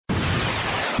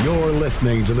You're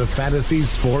listening to the Fantasy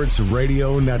Sports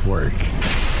Radio Network.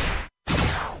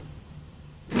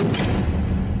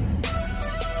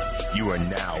 You are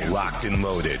now locked and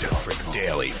loaded for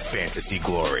Daily Fantasy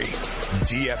Glory.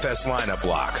 DFS Lineup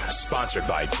Lock, sponsored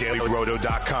by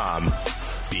DailyRoto.com,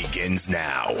 begins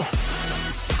now.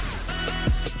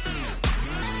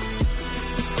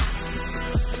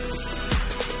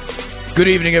 Good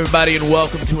evening, everybody, and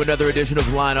welcome to another edition of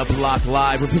Lineup Lock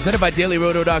Live. We're presented by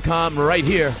DailyRoto.com right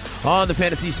here on the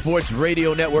Fantasy Sports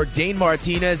Radio Network. Dane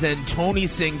Martinez and Tony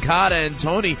Sincata. And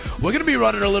Tony, we're going to be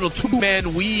running a little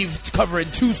two-man weave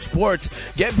covering two sports,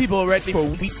 getting people ready for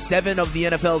week 7 of the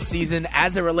NFL season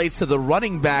as it relates to the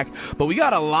running back. But we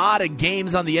got a lot of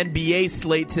games on the NBA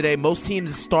slate today. Most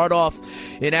teams start off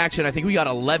in action. I think we got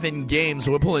 11 games,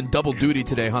 so we're pulling double duty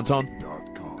today, huh, Tone?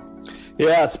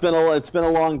 Yeah, it's been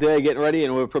a long day getting ready,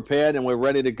 and we're prepared and we're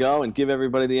ready to go and give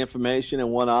everybody the information in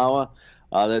 1 hour.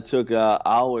 That took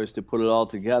hours to put it all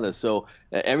together. So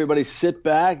everybody sit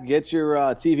back, get your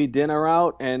TV dinner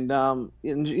out, and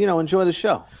enjoy the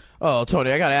show. Oh,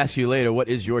 Tony, I got to ask you later, what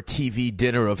is your TV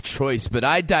dinner of choice? But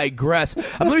I digress.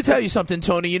 Let me tell you something,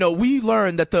 Tony. We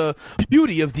learned that the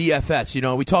beauty of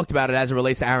DFS, we talked about it as it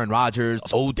relates to Aaron Rodgers,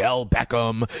 Odell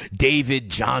Beckham, David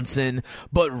Johnson.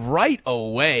 But right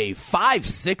away,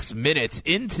 5-6 minutes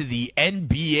into the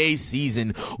NBA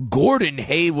season, Gordon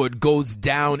Hayward goes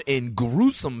down in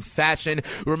gruesome fashion.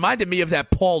 Reminded me of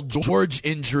that Paul George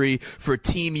injury for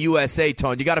Team USA,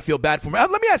 Tony. You got to feel bad for him.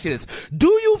 Let me ask you this. Do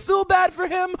you feel bad for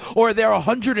him? Or are there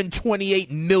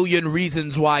 128 million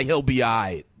reasons why he'll be all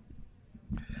right?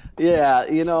 Yeah,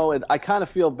 I kind of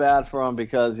feel bad for him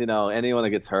because, anyone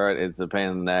that gets hurt, it's a pain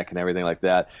in the neck and everything like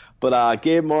that. But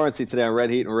Gabe Morency today on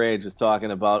Red Heat and Rage was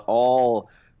talking about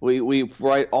we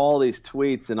write all these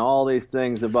tweets and all these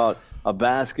things about a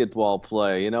basketball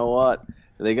player. You know what?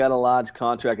 They got a large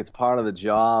contract. It's part of the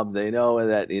job. They know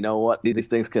that, these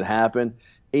things could happen.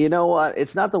 You know what?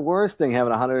 It's not the worst thing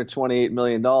having $128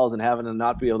 million and having to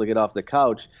not be able to get off the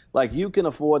couch. Like, you can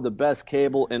afford the best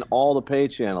cable in all the pay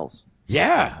channels.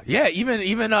 Yeah, even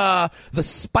the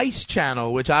Spice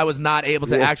Channel, which I was not able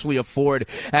to actually afford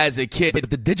as a kid, but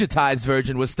the digitized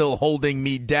version was still holding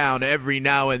me down every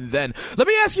now and then. Let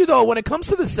me ask you, though, when it comes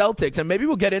to the Celtics, and maybe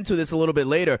we'll get into this a little bit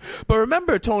later, but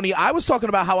remember, Tony, I was talking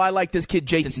about how I like this kid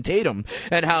Jason Tatum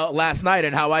and how last night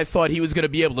and how I thought he was going to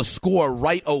be able to score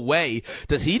right away.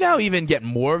 Does he now even get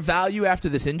more value after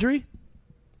this injury?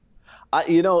 I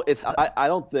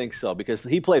don't think so, because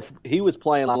he was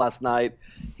playing last night.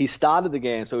 He started the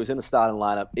game, so he was in the starting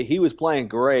lineup. He was playing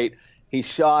great. He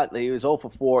was 0 for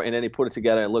 4, and then he put it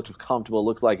together. It looked comfortable. It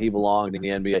looks like he belonged in the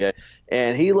NBA.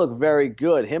 And he looked very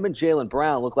good. Him and Jaylen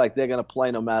Brown look like they're going to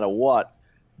play no matter what.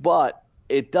 But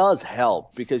it does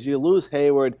help because you lose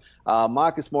Hayward.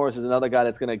 Marcus Morris is another guy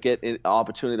that's going to get an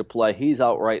opportunity to play. He's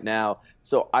out right now.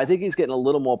 So I think he's getting a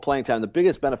little more playing time. The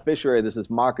biggest beneficiary of this is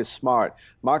Marcus Smart.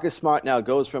 Marcus Smart now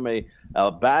goes from a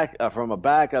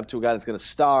backup to a guy that's going to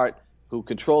start, who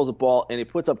controls the ball, and he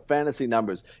puts up fantasy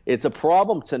numbers. It's a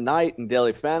problem tonight in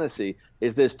daily fantasy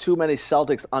is there's too many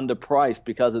Celtics underpriced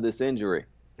because of this injury.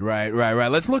 Right.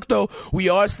 Let's look, though. We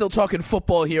are still talking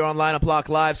football here on Lineup Lock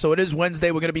Live, so it is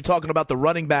Wednesday. We're going to be talking about the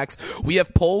running backs. We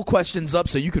have poll questions up,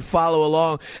 so you can follow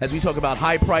along as we talk about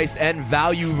high-priced and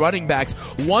value running backs.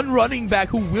 One running back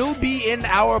who will be in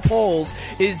our polls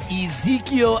is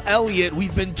Ezekiel Elliott.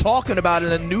 We've been talking about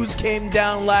it, and the news came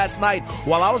down last night.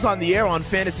 While I was on the air on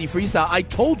Fantasy Freestyle, I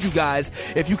told you guys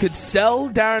if you could sell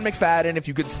Darren McFadden, if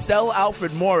you could sell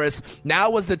Alfred Morris,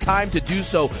 now was the time to do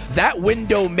so. That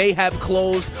window may have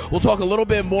closed. We'll talk a little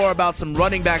bit more about some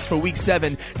running backs for Week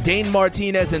 7. Dane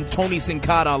Martinez and Tony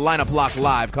Sincata on Lineup Lock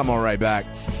Live. Come on right back.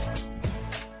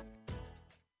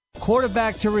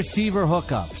 Quarterback to receiver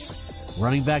hookups,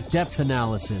 running back depth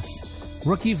analysis,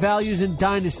 rookie values in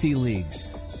dynasty leagues,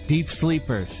 deep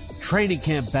sleepers, training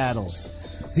camp battles.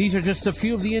 These are just a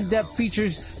few of the in-depth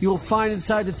features you will find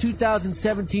inside the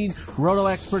 2017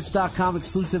 RotoExperts.com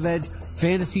exclusive Edge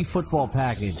Fantasy Football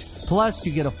Package. Plus,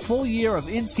 you get a full year of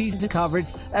in-season coverage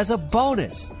as a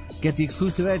bonus. Get the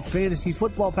exclusive Edge Fantasy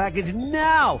Football Package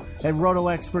now at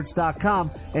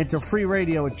RotoExperts.com. Enter free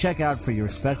radio at checkout for your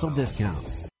special discount.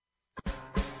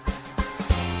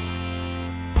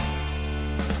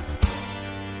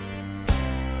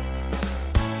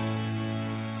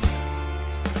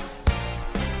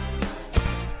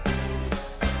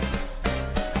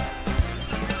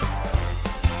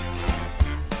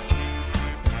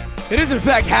 It is, in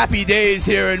fact, happy days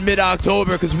here in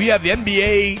mid-October because we have the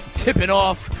NBA tipping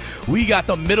off We got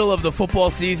the middle of the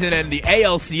football season, and the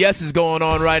ALCS is going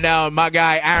on right now, and my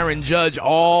guy Aaron Judge,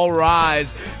 all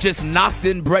rise, just knocked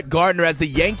in Brett Gardner as the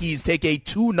Yankees take a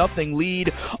 2-0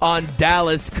 lead on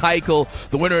Dallas Keuchel.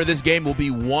 The winner of this game will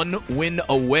be 1 win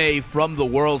away from the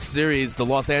World Series. The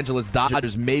Los Angeles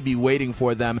Dodgers may be waiting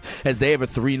for them as they have a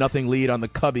 3-0 lead on the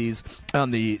Cubbies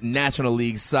on the National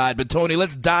League side. But Tony,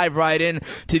 let's dive right in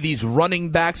to these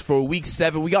running backs for Week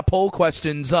 7. We got poll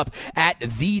questions up at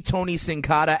the Tony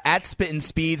Sincata, at Spittin'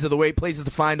 Speeds are the way places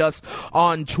to find us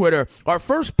on Twitter. Our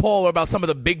first poll are about some of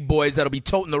the big boys that'll be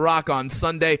toting the rock on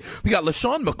Sunday. We got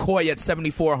LaShawn McCoy at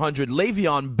 7,400,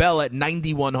 Le'Veon Bell at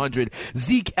 9,100,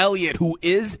 Zeke Elliott, who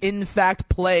is in fact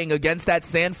playing against that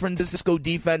San Francisco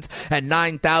defense, at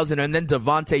 9,000, and then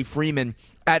Devontae Freeman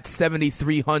at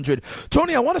 7,300.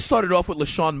 Tony, I want to start it off with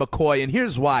LaShawn McCoy, and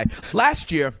here's why.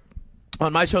 Last year,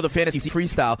 on my show, The Fantasy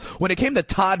Freestyle, when it came to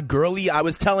Todd Gurley, I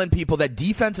was telling people that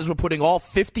defenses were putting all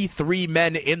 53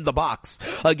 men in the box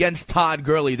against Todd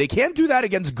Gurley. They can't do that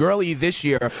against Gurley this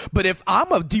year, but if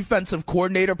I'm a defensive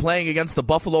coordinator playing against the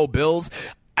Buffalo Bills,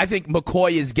 I think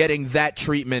McCoy is getting that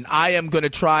treatment. I am going to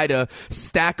try to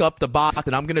stack up the box,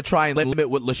 and I'm going to try and limit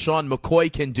what LaShawn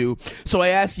McCoy can do. So I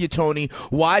ask you, Tony,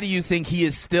 why do you think he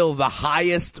is still the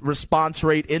highest response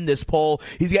rate in this poll?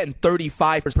 He's getting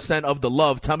 35% of the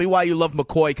love. Tell me why you love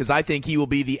McCoy, because I think he will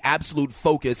be the absolute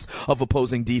focus of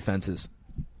opposing defenses.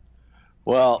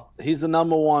 Well, he's the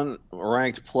number one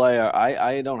ranked player.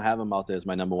 I don't have him out there as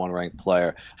my number one ranked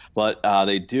player, but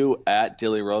they do at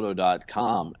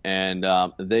DailyRoto.com, and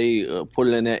they put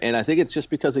it in there. And I think it's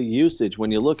just because of usage. When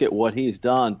you look at what he's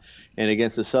done and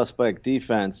against the suspect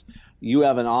defense, you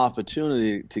have an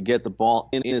opportunity to get the ball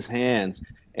in his hands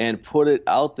and put it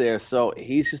out there. So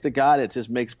he's just a guy that just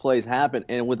makes plays happen.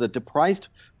 And with a depressed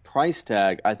price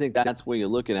tag, I think that's where you're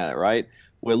looking at it, right?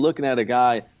 We're looking at a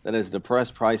guy that has a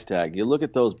depressed price tag. You look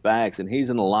at those backs, and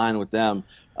he's in the line with them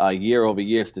year over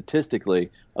year statistically,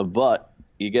 but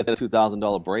you get that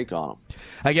 $2,000 break on him.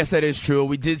 I guess that is true.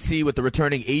 We did see what the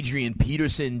returning Adrian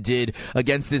Peterson did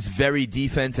against this very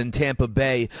defense in Tampa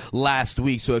Bay last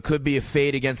week. So it could be a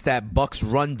fade against that Bucs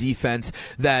run defense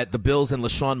that the Bills and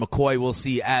LaShawn McCoy will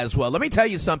see as well. Let me tell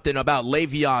you something about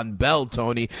Le'Veon Bell,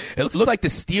 Tony. It looks like the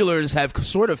Steelers have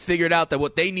sort of figured out that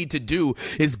what they need to do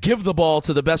is give the ball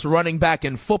to the best running back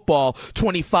in football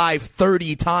 25,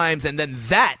 30 times, and then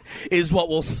that is what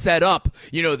will set up,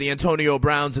 the Antonio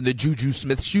Browns and the Juju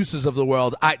Smith-Schusters of the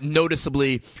world. I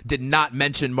noticeably did not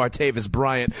mention Martavis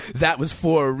Bryant. That was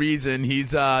for a reason.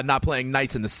 He's not playing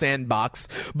nice in the sandbox.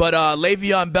 But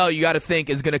Le'Veon Bell, you got to think,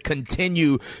 is going to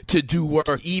continue to do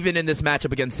work even in this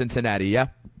matchup against Cincinnati, yeah?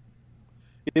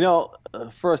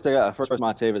 First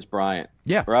Martavis Bryant.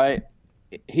 Yeah. Right?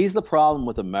 He's the problem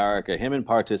with America, him in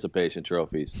participation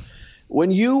trophies. When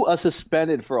you are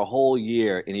suspended for a whole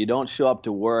year and you don't show up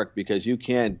to work because you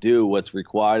can't do what's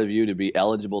required of you to be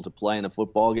eligible to play in a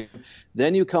football game,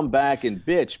 then you come back and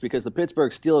bitch because the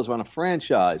Pittsburgh Steelers run a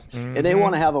franchise and they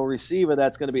want to have a receiver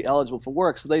that's going to be eligible for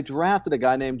work. So they drafted a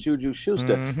guy named Juju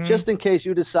Schuster just in case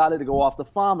you decided to go off the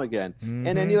farm again. And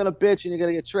then you're going to bitch and you're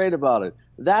going to get traded about it.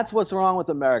 That's what's wrong with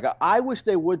America. I wish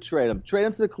they would trade him. Trade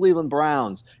him to the Cleveland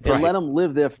Browns and let him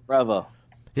live there forever.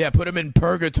 Yeah, put him in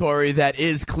purgatory that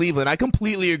is Cleveland. I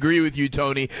completely agree with you,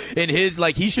 Tony. In his,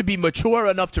 he should be mature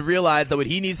enough to realize that what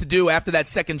he needs to do after that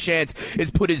second chance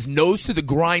is put his nose to the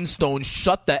grindstone,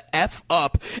 shut the F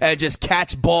up, and just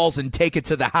catch balls and take it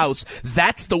to the house.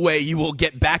 That's the way you will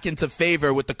get back into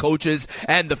favor with the coaches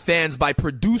and the fans, by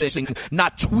producing,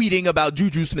 not tweeting about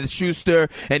Juju Smith-Schuster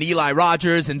and Eli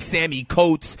Rogers and Sammy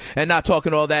Coates and not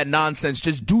talking all that nonsense.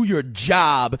 Just do your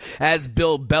job, as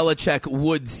Bill Belichick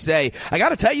would say. I got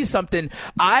to tell you something.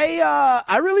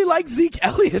 I really like Zeke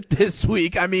Elliott this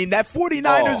week. I mean, that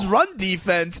 49ers run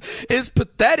defense is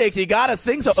pathetic. You got to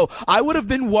think so. I would have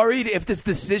been worried if this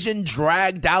decision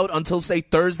dragged out until, say,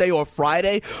 Thursday or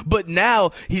Friday. But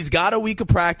now he's got a week of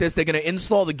practice. They're going to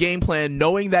install the game plan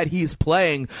knowing that he's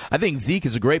playing. I think Zeke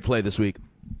is a great play this week.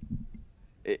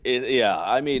 Yeah,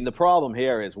 I mean, the problem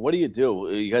here is, what do?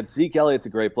 You had Zeke Elliott's a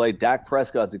great play. Dak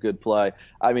Prescott's a good play.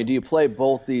 I mean, do you play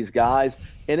both these guys?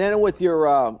 And then with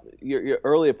your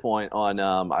earlier point on,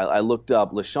 I looked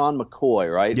up LaShawn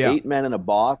McCoy, right? Yeah. 8 men in a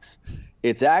box.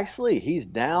 It's actually, he's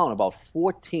down about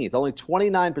 14th. Only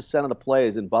 29% of the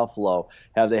players in Buffalo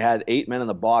have they had 8 men in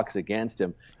the box against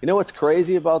him. You know what's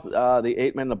crazy about the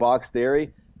 8 men in the box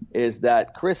theory? Is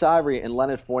that Chris Ivory and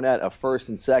Leonard Fournette are first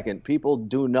and second. People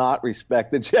do not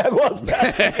respect the Jaguars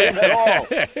passing game at all.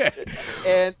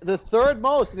 And the third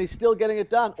most, and he's still getting it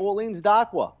done, Orleans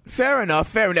Darkwa. Fair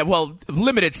enough. Well,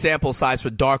 limited sample size for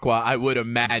Darkwa, I would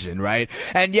imagine, right?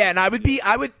 And yeah, and I would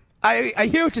I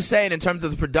hear what you're saying in terms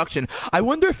of the production. I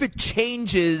wonder if it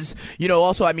changes,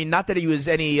 also, I mean, not that he was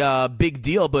any big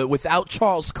deal, but without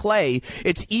Charles Clay,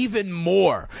 it's even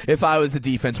more if I was the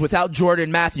defense. Without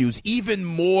Jordan Matthews, even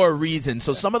more reason.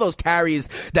 So some of those carries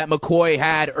that McCoy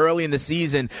had early in the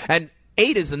season, and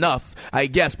 8 is enough, I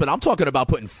guess, but I'm talking about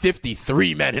putting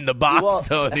 53 men in the box,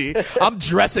 Tony. I'm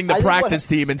dressing the practice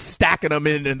team and stacking them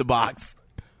in the box.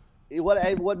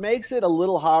 What makes it a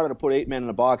little harder to put 8 men in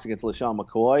the box against LeSean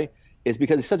McCoy is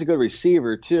because he's such a good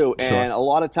receiver, too. And a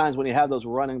lot of times when you have those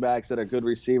running backs that are good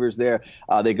receivers there,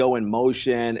 they go in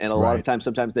motion, and a lot of times,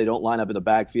 sometimes they don't line up in the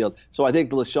backfield. So I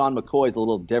think LeSean McCoy is a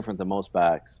little different than most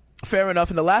backs. Fair enough.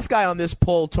 And the last guy on this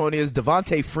poll, Tony, is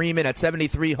Devontae Freeman at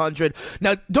 7,300.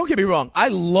 Now, don't get me wrong. I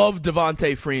love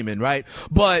Devontae Freeman, right?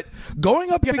 But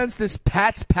going up against this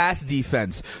Pats pass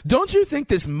defense, don't you think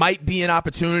this might be an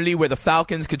opportunity where the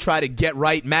Falcons could try to get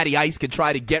right, Matty Ice could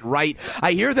try to get right?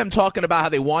 I hear them talking about how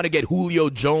they want to get Julio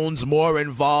Jones more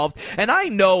involved. And I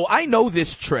know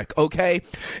this trick, okay?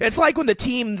 It's like when the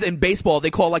teams in baseball, they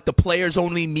call like the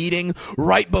players-only meeting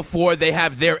right before they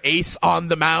have their ace on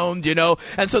the mound,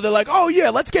 And so they're like, oh yeah,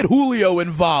 let's get Julio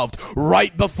involved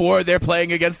right before they're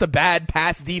playing against a bad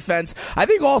pass defense. I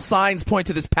think all signs point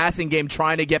to this passing game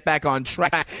trying to get back on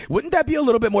track. Wouldn't that be a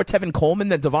little bit more Tevin Coleman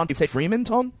than Devontae Freeman,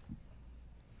 Tom?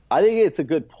 I think it's a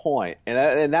good point,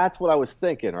 and that's what I was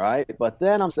thinking, right? But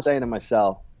then I'm saying to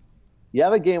myself, you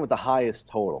have a game with the highest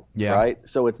total, right?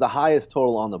 So it's the highest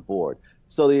total on the board.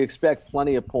 So you expect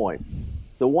plenty of points.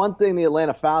 The one thing the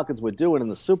Atlanta Falcons were doing in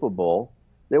the Super Bowl,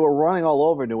 they were running all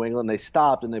over New England. They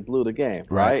stopped and they blew the game,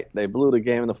 right? They blew the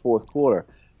game in the fourth quarter.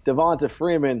 Devonta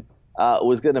Freeman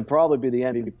was going to probably be the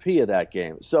MVP of that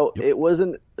game. So it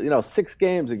wasn't, 6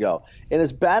 games ago. And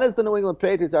as bad as the New England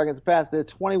Patriots are against the pass, they're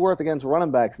 20 worth against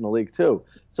running backs in the league too.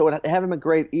 So it haven't been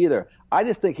great either. I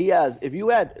just think he has. If you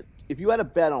had a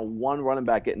bet on one running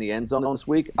back getting the end zone this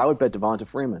week, I would bet Devonta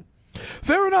Freeman.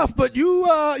 Fair enough, but you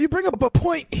bring up a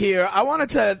point here. I wanted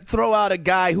to throw out a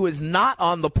guy who is not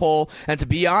on the poll, and to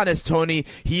be honest, Tony,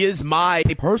 he is my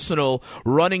personal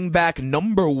running back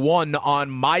number 1 on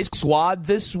my squad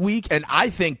this week, and I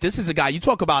think this is a guy, you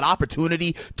talk about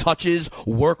opportunity, touches,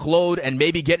 workload, and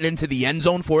maybe getting into the end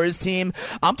zone for his team.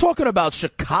 I'm talking about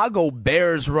Chicago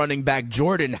Bears running back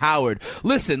Jordan Howard.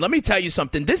 Listen, let me tell you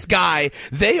something. This guy,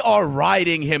 they are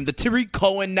riding him. The Tariq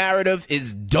Cohen narrative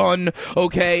is done,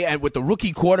 okay, and with the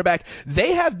rookie quarterback,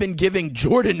 they have been giving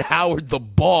Jordan Howard the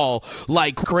ball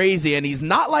like crazy, and he's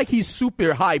not like he's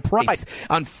super high priced.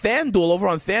 On FanDuel, over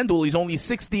on FanDuel, he's only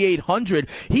 6,800.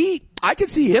 I could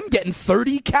see him getting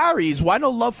 30 carries. Why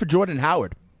no love for Jordan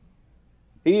Howard?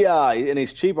 And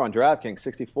he's cheaper on DraftKings,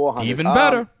 6,400. Even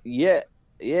better.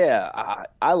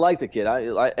 I like the kid.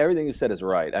 Everything you said is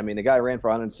right. I mean, the guy ran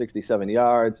for 167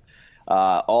 yards.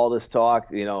 All this talk,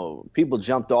 people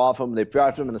jumped off him. They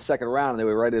drafted him in the second round, and they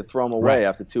were ready to throw him away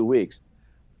after 2 weeks.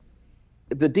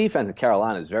 The defense in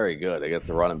Carolina is very good against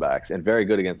the running backs and very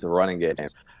good against the running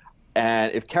games.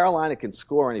 And if Carolina can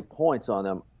score any points on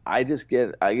them, I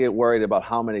get worried about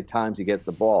how many times he gets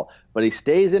the ball. But he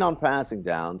stays in on passing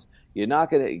downs. You're not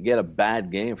going to get a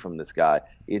bad game from this guy.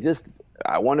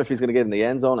 I wonder if he's going to get in the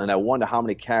end zone, and I wonder how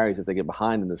many carries if they get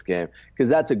behind in this game, because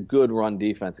that's a good run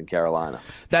defense in Carolina.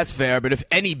 That's fair, but if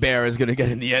any Bear is going to get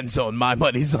in the end zone, my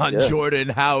money's on Jordan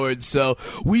Howard. So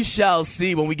we shall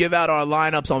see. When we give out our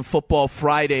lineups on Football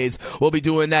Fridays, we'll be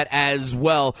doing that as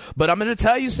well. But I'm going to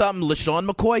tell you something. LeSean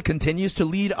McCoy continues to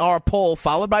lead our poll,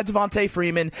 followed by Devontae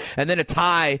Freeman, and then a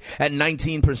tie at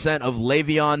 19% of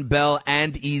Le'Veon Bell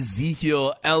and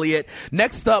Ezekiel Elliott.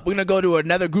 Next up, we're going to go to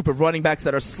another group of running backs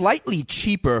that are slightly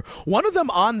cheaper. One of them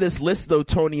on this list, though,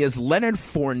 Tony, is Leonard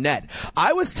Fournette.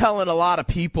 I was telling a lot of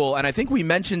people, and I think we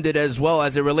mentioned it as well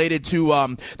as it related to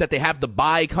that they have the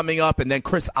bye coming up, and then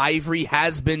Chris Ivory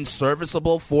has been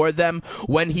serviceable for them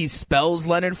when he spells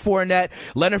Leonard Fournette.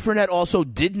 Leonard Fournette also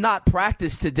did not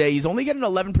practice today. He's only getting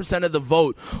 11% of the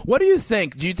vote. What do you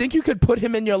think? Do you think you could put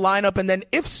him in your lineup? And then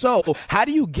if so, how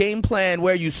do you game plan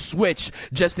where you switch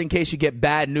just in case you get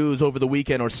bad news over the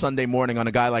weekend or Sunday morning on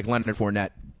a guy like Leonard Fournette?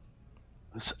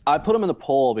 I put him in the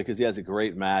poll because he has a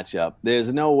great matchup.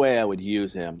 There's no way I would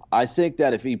use him. I think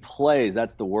that if he plays,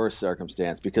 that's the worst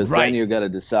circumstance, because then you got to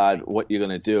decide what you're going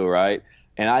to do, right?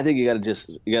 And I think you got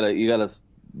to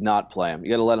not play him.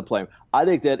 You got to let him play him. I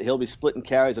think that he'll be splitting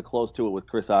carries or close to it with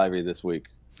Chris Ivory this week.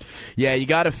 Yeah, you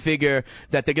got to figure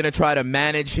that they're going to try to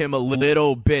manage him a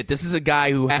little bit. This is a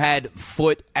guy who had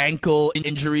foot, ankle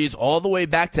injuries all the way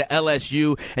back to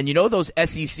LSU. And you know those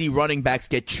SEC running backs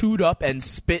get chewed up and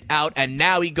spit out. And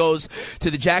now he goes to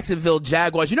the Jacksonville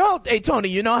Jaguars. You know, hey, Tony,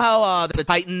 you know how the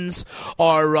Titans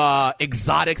are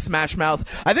exotic smash mouth?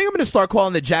 I think I'm going to start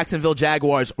calling the Jacksonville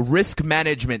Jaguars risk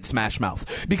management smash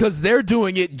mouth, because they're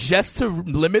doing it just to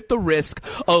limit the risk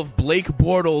of Blake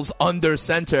Bortles under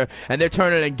center. And they're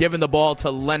turning and giving the ball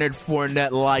to Leonard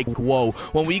Fournette like, whoa.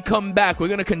 When we come back, we're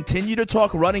going to continue to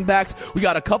talk running backs. We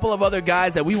got a couple of other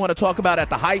guys that we want to talk about at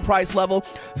the high price level.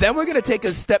 Then we're going to take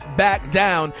a step back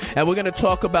down, and we're going to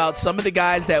talk about some of the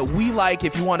guys that we like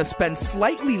if you want to spend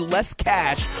slightly less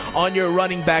cash on your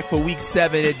running back for Week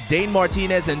 7. It's Dane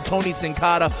Martinez and Tony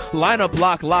Sincata, Lineup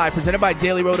Lock Live, presented by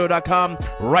DailyRoto.com,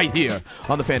 right here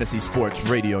on the Fantasy Sports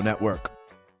Radio Network.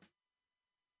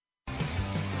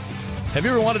 Have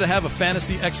you ever wanted to have a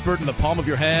fantasy expert in the palm of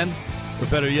your hand? Or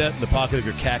better yet, in the pocket of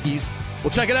your khakis? Well,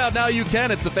 check it out. Now you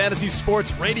can. It's the Fantasy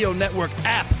Sports Radio Network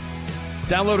app.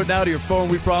 Download it now to your phone.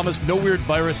 We promise no weird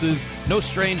viruses, no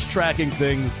strange tracking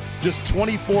things. Just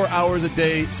 24 hours a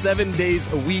day, 7 days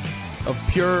a week of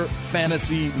pure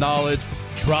fantasy knowledge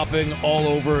dropping all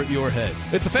over your head.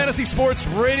 It's the Fantasy Sports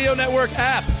Radio Network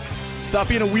app. Stop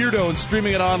being a weirdo and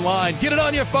streaming it online. Get it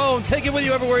on your phone. Take it with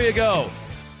you everywhere you go.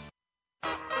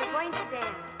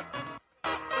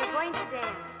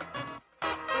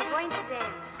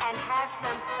 And have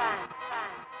some fun.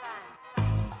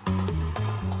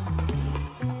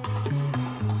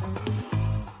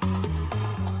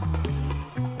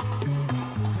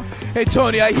 Hey,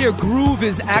 Tony, I hear groove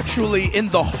is actually in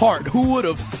the heart. Who would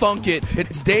have thunk it?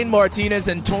 It's Dane Martinez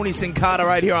and Tony Sincata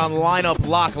right here on Lineup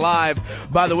Lock Live.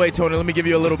 By the way, Tony, let me give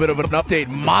you a little bit of an update.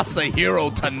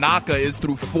 Masahiro Tanaka is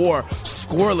through 4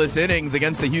 scoreless innings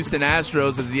against the Houston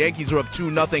Astros as the Yankees are up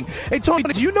 2-0. Hey, Tony,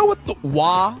 do you know what the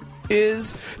WA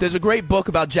is? There's a great book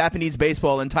about Japanese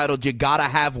baseball entitled You Gotta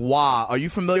Have WA. Are you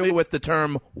familiar with the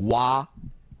term WA?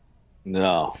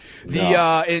 No.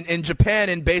 In Japan,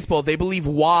 in baseball, they believe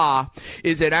wa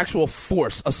is an actual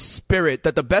force, a spirit,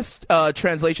 that the best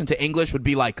translation to English would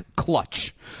be like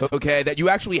clutch, okay? That you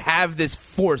actually have this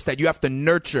force that you have to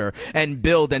nurture and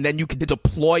build, and then you can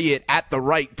deploy it at the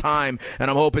right time,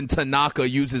 and I'm hoping Tanaka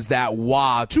uses that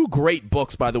wa. 2 great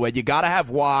books, by the way. You Gotta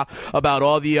Have WA, about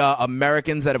all the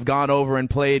Americans that have gone over and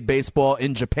played baseball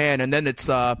in Japan, and then it's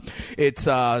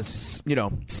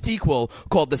sequel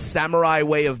called The Samurai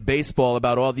Way of Baseball,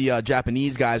 about all the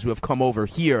Japanese guys who have come over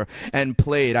here and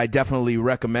played. I definitely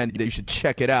recommend that you should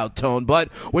check it out, Tone. But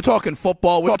we're talking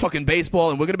football, we're talking baseball,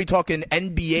 and we're going to be talking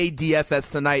NBA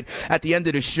DFS tonight at the end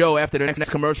of the show after the next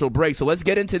commercial break. So let's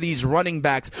get into these running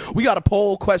backs. We got a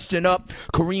poll question up.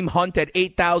 Kareem Hunt at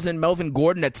 8,000, Melvin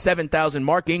Gordon at 7,000,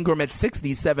 Mark Ingram at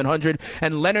 6,700,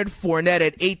 and Leonard Fournette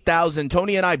at 8,000.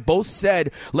 Tony and I both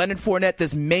said Leonard Fournette,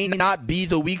 this may not be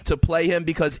the week to play him,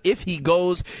 because if he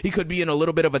goes, he could be in a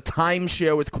little bit of a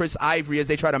timeshare with Chris Ivory as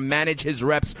they try to manage his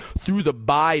reps through the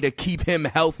bye to keep him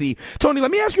healthy. Tony,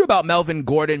 let me ask you about Melvin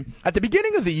Gordon. At the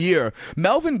beginning of the year,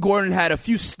 Melvin Gordon had a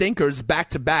few stinkers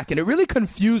back-to-back, and it really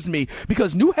confused me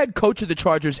because new head coach of the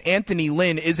Chargers, Anthony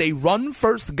Lynn, is a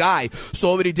run-first guy.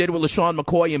 Saw what he did with LaShawn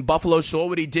McCoy in Buffalo, saw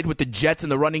what he did with the Jets in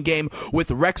the running game with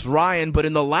Rex Ryan, but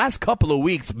in the last couple of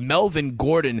weeks, Melvin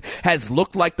Gordon has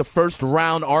looked like the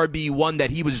first-round RB1 that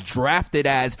he was drafted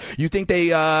as. You think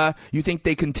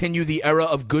they continue the era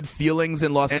of good feelings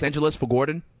in Los Angeles for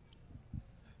Gordon?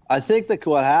 I think that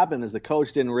what happened is the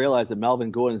coach didn't realize that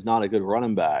Melvin Gordon's not a good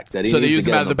running back. So they use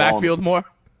him out of the backfield more?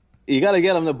 You got to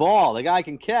get him the ball. The guy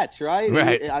can catch, right?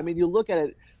 Right. I mean, you look at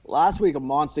it. Last week, a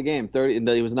monster game.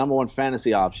 He was the number 1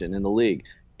 fantasy option in the league,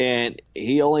 and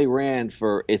he only ran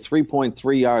for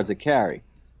 3.3 yards a carry.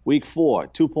 Week 4,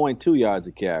 2.2 yards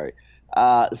a carry.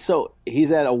 So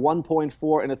he's at a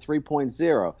 1.4 and a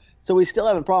 3.0. So he's still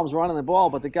having problems running the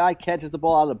ball, but the guy catches the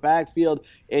ball out of the backfield,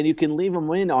 and you can leave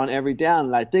him in on every down.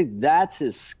 And I think that's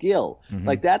his skill. Mm-hmm.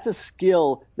 Like, that's a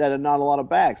skill that are not a lot of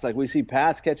backs. Like, we see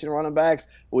pass-catching running backs.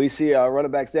 We see running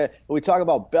backs there. We talk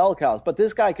about bell cows. But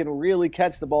this guy can really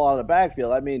catch the ball out of the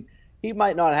backfield. I mean, he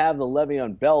might not have the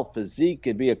Le'Veon Bell physique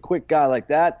and be a quick guy like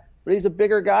that, but he's a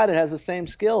bigger guy that has the same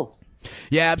skills.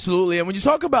 Yeah, absolutely. And when you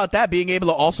talk about that, being able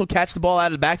to also catch the ball out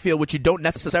of the backfield, which you don't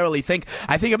necessarily think,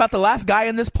 I think about the last guy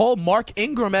in this poll, Mark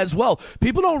Ingram, as well.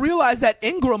 People don't realize that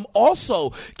Ingram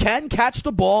also can catch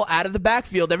the ball out of the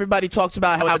backfield. Everybody talks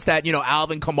about how it's that,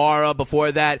 Alvin Kamara,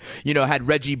 before that, had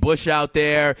Reggie Bush out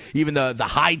there, even the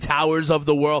high towers of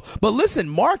the world. But listen,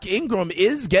 Mark Ingram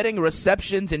is getting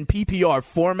receptions in PPR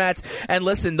formats. And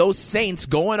listen, those Saints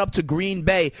going up to Green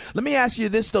Bay. Let me ask you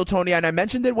this, though, Tony, and I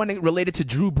mentioned it when it related to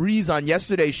Drew Brees on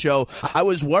yesterday's show. I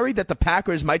was worried that the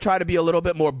Packers might try to be a little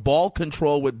bit more ball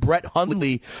control with Brett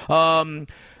Hundley.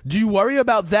 Do you worry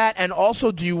about that? And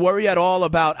also, do you worry at all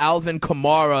about Alvin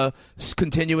Kamara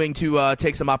continuing to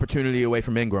take some opportunity away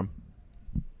from Ingram?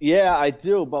 Yeah, I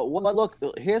do. But look,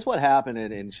 here's what happened,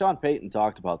 and Sean Payton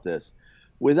talked about this.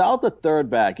 Without the third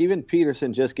back, even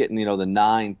Peterson just getting the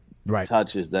 9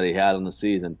 touches that he had on the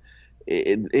season,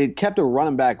 it kept a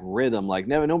running back rhythm. Like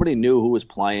nobody knew who was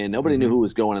playing, nobody knew who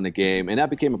was going in the game, and that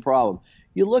became a problem.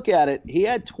 You look at it, he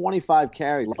had 25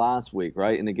 carries last week,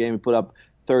 right? In the game, he put up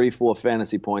 34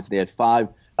 fantasy points, and he had 5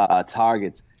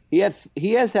 targets. He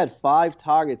has had 5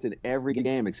 targets in every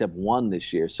game except 1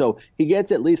 this year. So he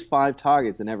gets at least 5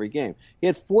 targets in every game. He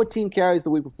had 14 carries the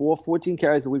week before, 14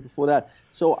 carries the week before that.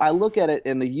 So I look at it,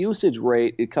 and the usage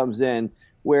rate, it comes in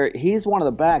where he's one of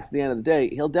the backs at the end of the day.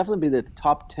 He'll definitely be the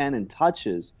top 10 in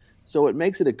touches. So it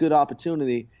makes it a good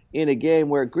opportunity in a game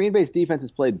where Green Bay's defense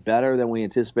has played better than we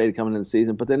anticipated coming into the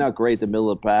season, but they're not great in the middle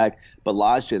of the pack. But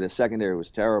last year, the secondary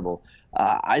was terrible.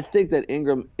 I think that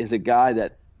Ingram is a guy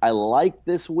that I like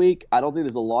this week. I don't think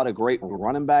there's a lot of great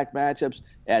running back matchups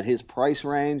at his price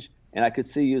range, and I could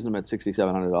see using him at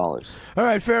 $6,700. All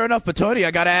right, fair enough. But, Tony,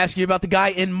 I got to ask you about the guy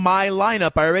in my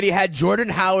lineup. I already had Jordan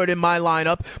Howard in my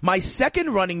lineup. My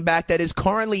second running back that is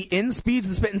currently in Speeds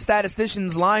and Spittin'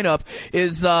 Statisticians lineup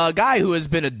is a guy who has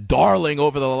been a darling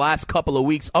over the last couple of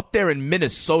weeks up there in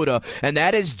Minnesota, and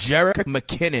that is Jerick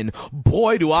McKinnon.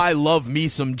 Boy, do I love me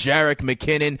some Jerick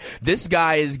McKinnon. This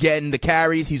guy is getting the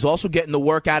carries. He's also getting the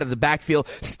work out of the backfield.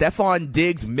 Stephon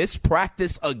Diggs missed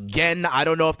practice again. I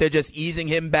don't know if they're just easing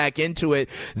him back into it.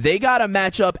 They got a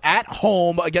matchup at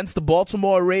home against the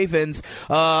Baltimore Ravens.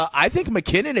 I think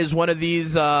McKinnon is one of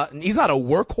these, he's not a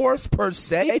workhorse per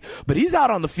se, but he's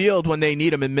out on the field when they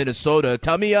need him in Minnesota.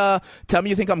 Tell me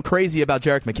you think I'm crazy about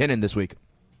Jerick McKinnon this week.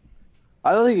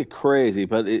 I don't think you're crazy,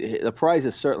 but the price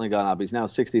has certainly gone up. He's now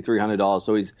 $6,300,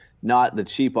 so he's not the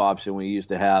cheap option we used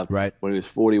to have when he was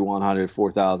 $4,100,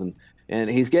 $4,000. And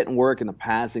he's getting work in the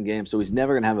passing game, so he's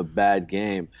never going to have a bad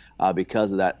game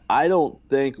because of that. I don't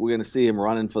think we're going to see him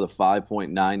running for the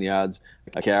 5.9 yards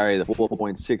a carry, the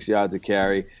 4.6 yards a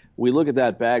carry. We look at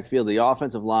that backfield, the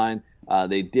offensive line,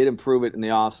 they did improve it in the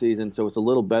offseason, so it's a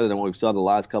little better than what we've saw the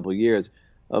last couple of years.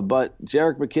 But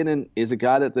Jerick McKinnon is a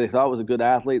guy that they thought was a good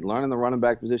athlete, learning the running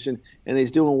back position, and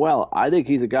he's doing well. I think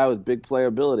he's a guy with big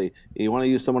playability. You want to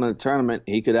use someone in a tournament,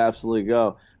 he could absolutely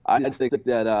go. I just think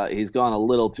that he's gone a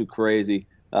little too crazy,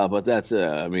 but that's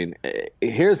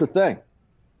here's the thing.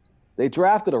 They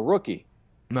drafted a rookie.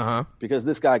 Because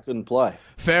this guy couldn't play.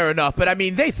 Fair enough. But,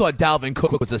 they thought Dalvin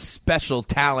Cook was a special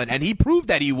talent, and he proved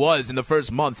that he was in the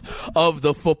first month of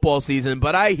the football season.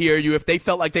 But I hear you. If they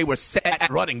felt like they were set at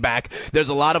running back, there's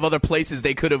a lot of other places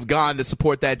they could have gone to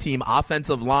support that team,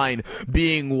 offensive line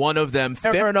being one of them.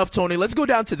 Fair enough, Tony. Let's go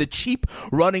down to the cheap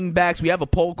running backs. We have a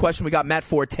poll question. We got Matt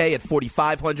Forte at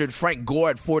 4,500, Frank Gore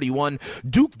at 41,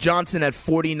 Duke Johnson at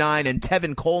 49, and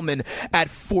Tevin Coleman at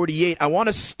 48. I want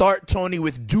to start, Tony,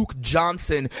 with Duke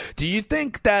Johnson. Do you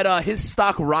think that his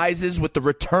stock rises with the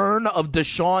return of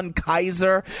DeShone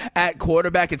Kizer at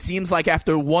quarterback? It seems like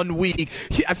after 1 week,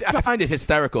 I find it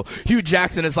hysterical. Hugh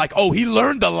Jackson is like, he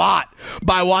learned a lot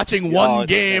by watching one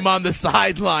game on the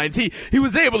sidelines. He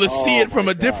was able to see it from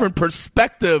a different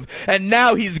perspective, and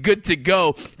now he's good to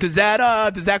go. Does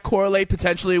that correlate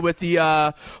potentially with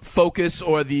the focus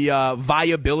or the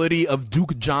viability of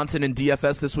Duke Johnson in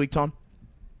DFS this week, Tom?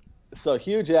 So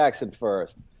Hugh Jackson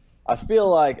first. I feel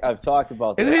like I've talked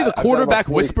about that. Isn't he the quarterback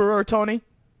whisperer, Tony?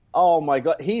 Oh my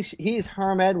God, he's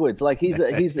Herm Edwards. Like he's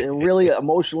really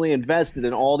emotionally invested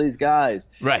in all these guys,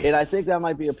 right? And I think that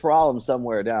might be a problem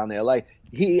somewhere down there. Like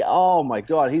oh my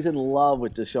God, he's in love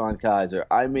with DeShone Kizer.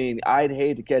 I'd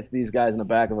hate to catch these guys in the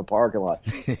back of a parking lot.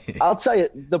 I'll tell you,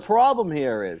 the problem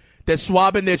here is they're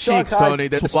swabbing their cheeks, Tony.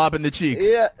 They're swabbing the cheeks.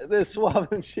 Yeah, they're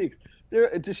swabbing cheeks.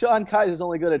 DeShone Kizer's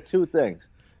only good at 2 things.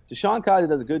 DeShone Kizer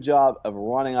does a good job of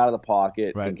running out of the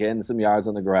pocket and getting some yards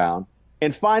on the ground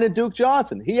and finding Duke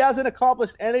Johnson. He hasn't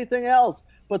accomplished anything else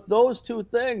but those 2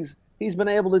 things he's been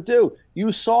able to do.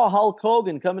 You saw Hulk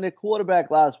Hogan coming at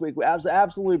quarterback last week. It was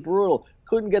absolutely brutal.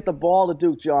 Couldn't get the ball to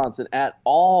Duke Johnson at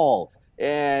all.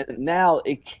 And now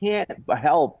it can't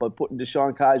help but putting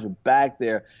DeShone Kizer back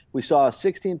there. We saw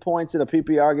 16 points in a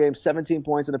PPR game, 17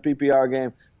 points in a PPR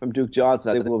game from Duke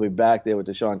Johnson. I think we'll be back there with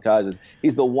DeShone Kizer.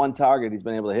 He's the one target he's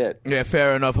been able to hit. Yeah,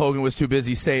 fair enough. Hogan was too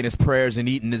busy saying his prayers and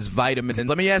eating his vitamins. And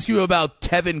let me ask you about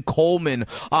Tevin Coleman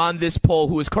on this poll,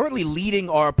 who is currently leading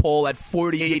our poll at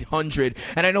 4,800.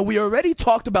 And I know we already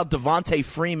talked about Devontae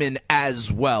Freeman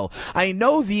as well. I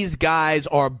know these guys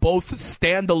are both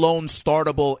standalone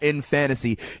startable in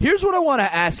fantasy. Here's what I want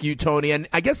to ask you, Tony, and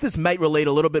I guess this might relate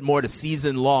a little bit more to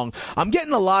season long. I'm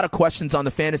getting a lot of questions on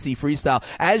the fantasy freestyle.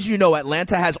 As you know,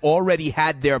 Atlanta has already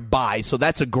had their bye, so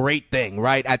that's a great thing,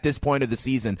 right, at this point of the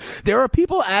season. There are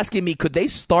people asking me, could they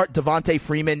start Devontae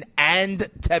Freeman and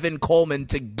Tevin Coleman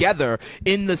together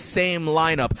in the same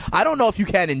lineup? I don't know if you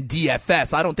can in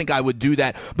DFS. I don't think I would do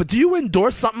that. But do you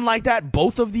endorse something like that,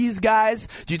 both of these guys?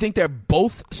 Do you think they're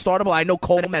both startable? I know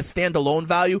Coleman has standalone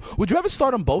value. Would you ever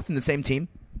start them both in the same team?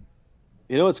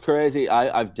 You know what's crazy?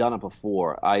 I've done it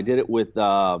before. I did it with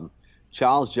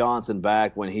Charles Johnson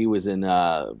back when he was in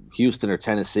Houston or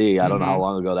Tennessee. I don't know how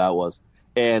long ago that was.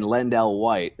 And Lendell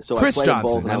White. So Chris I played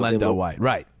Johnson both and Lendell White,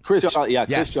 right. Chris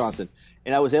Johnson.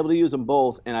 And I was able to use them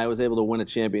both, and I was able to win a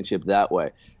championship that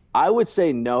way. I would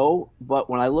say no, but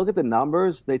when I look at the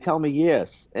numbers, they tell me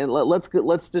yes. And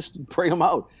let's just bring them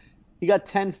out. He got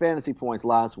 10 fantasy points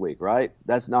last week, right?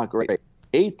 That's not great.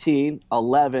 18,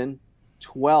 11,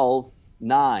 12,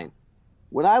 9.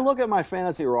 When I look at my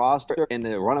fantasy roster in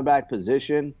the running back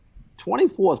position,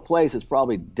 24th place is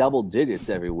probably double digits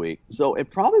every week. So it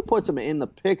probably puts him in the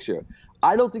picture.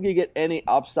 I don't think you get any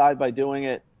upside by doing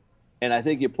it. And I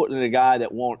think you're putting in a guy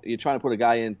you're trying to put a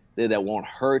guy in there that won't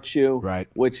hurt you. Right.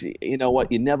 Which, you know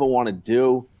what, you never want to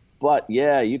do. But,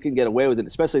 yeah, you can get away with it,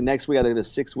 especially next week. I think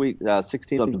there's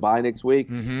 16 on the bye next week.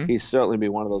 He'd certainly be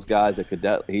one of those guys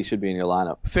that he should be in your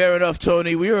lineup. Fair enough,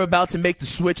 Tony. We are about to make the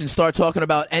switch and start talking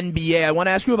about NBA. I want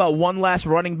to ask you about one last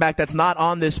running back that's not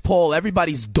on this poll.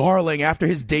 Everybody's darling after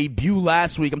his debut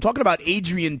last week. I'm talking about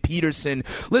Adrian Peterson.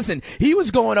 Listen, he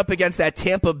was going up against that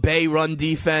Tampa Bay run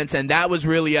defense, and that was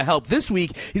really a help. This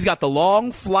week, he's got the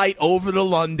long flight over to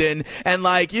London. And,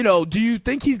 do you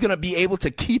think he's going to be able to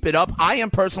keep it up? I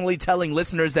am personally telling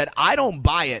listeners that I don't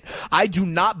buy it. I do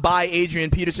not buy Adrian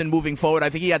Peterson moving forward. I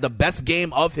think he had the best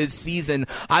game of his season.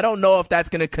 I don't know if that's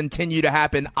going to continue to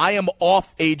happen. I am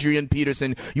off Adrian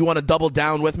Peterson. You want to double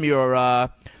down with me or,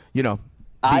 be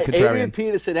contrarian? Adrian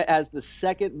Peterson has the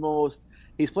second most.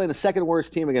 He's playing the second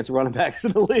worst team against running backs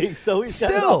in the league. So he's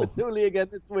got an opportunity again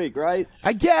this week, right?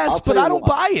 I guess, but I don't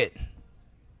buy it.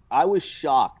 I was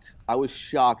shocked. I was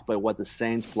shocked by what the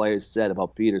Saints players said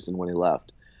about Peterson when he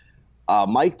left.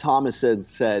 Mike Thomas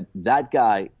said that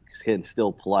guy can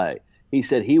still play. He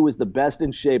said he was the best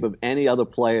in shape of any other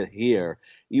player here.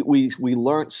 We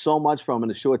learned so much from him in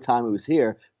the short time he was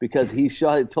here because he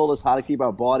told us how to keep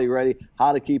our body ready,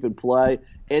 how to keep in play.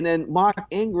 And then Mark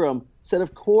Ingram said,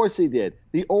 of course he did.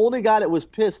 The only guy that was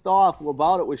pissed off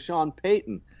about it was Sean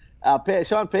Payton.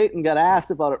 Sean Payton got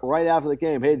asked about it right after the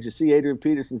game. Hey, did you see Adrian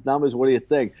Peterson's numbers? What do you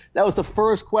think? That was the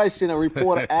first question a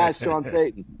reporter asked Sean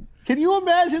Payton. Can you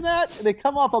imagine that? They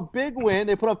come off a big win.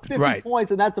 They put up 50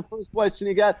 points, and that's the first question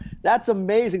you got. That's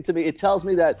amazing to me. It tells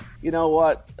me that, you know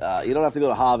what, you don't have to go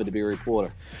to Harvard to be a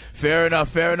reporter. Fair enough,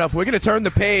 fair enough. We're going to turn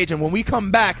the page, and when we come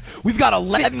back, we've got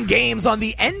 11 games on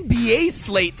the NBA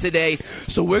slate today.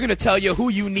 So we're going to tell you who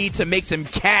you need to make some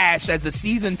cash as the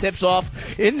season tips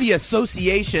off in the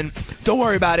association. Don't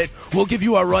worry about it. We'll give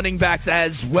you our running backs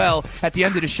as well at the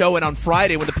end of the show and on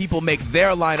Friday when the people make their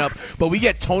lineup. But we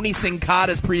get Tony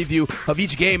Sincata's preview of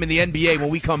each game in the NBA when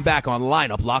we come back on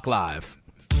Lineup Lock Live.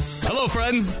 Hello,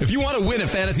 friends. If you want to win at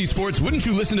fantasy sports, wouldn't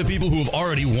you listen to people who have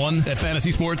already won at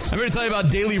fantasy sports? I'm here to tell you about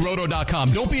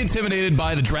DailyRoto.com. Don't be intimidated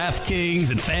by the DraftKings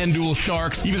and FanDuel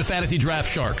Sharks, even the Fantasy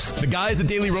Draft Sharks. The guys at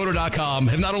DailyRoto.com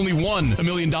have not only won $1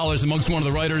 million amongst one of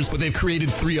the writers, but they've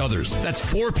created 3 others. That's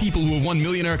 4 people who have won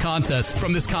millionaire contests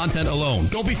from this content alone.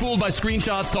 Don't be fooled by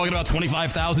screenshots talking about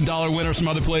 $25,000 winners from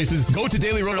other places. Go to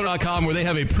DailyRoto.com where they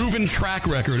have a proven track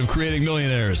record of creating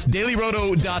millionaires.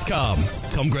 DailyRoto.com.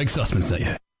 Tell them Greg Sussman sent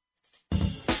you.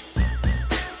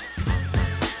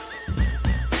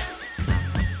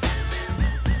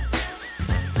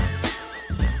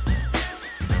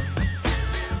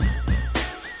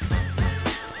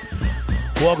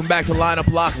 Welcome back to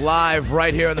Lineup Lock Live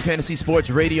right here on the Fantasy Sports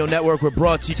Radio Network. We're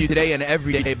brought to you today and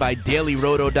every day by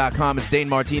DailyRoto.com. It's Dane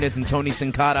Martinez and Tony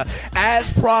Sincata.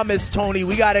 As promised, Tony,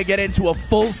 we got to get into a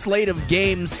full slate of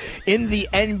games in the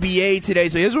NBA today.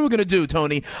 So here's what we're going to do,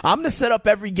 Tony. I'm going to set up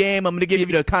every game. I'm going to give you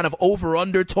the kind of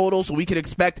over-under total so we can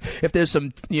expect if there's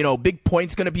some, big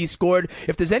points going to be scored.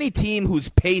 If there's any team whose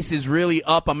pace is really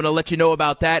up, I'm going to let you know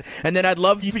about that. And then I'd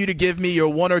love for you to give me your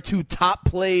one or two top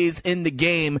plays in the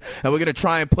game, and we're going to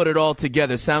try and put it all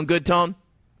together. Sound good, Tone?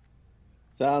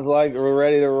 Sounds like we're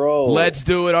ready to roll. Let's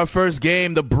do it. Our first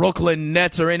game, the Brooklyn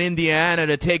Nets are in Indiana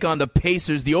to take on the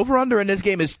Pacers. The over-under in this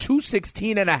game is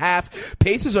 216.5.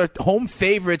 Pacers are home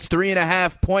favorites,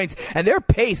 3.5 points. And their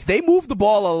pace, they move the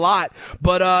ball a lot.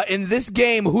 But in this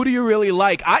game, who do you really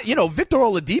like? Victor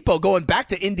Oladipo going back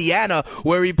to Indiana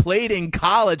where he played in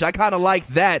college. I kind of like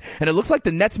that. And it looks like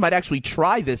the Nets might actually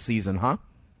try this season, huh?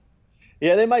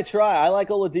 Yeah, they might try. I like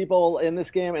Oladipo in this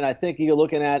game, and I think you're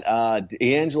looking at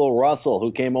D'Angelo Russell,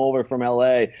 who came over from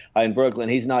L.A. In Brooklyn.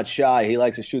 He's not shy. He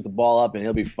likes to shoot the ball up, and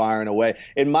he'll be firing away.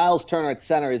 And Miles Turner at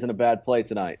center isn't a bad play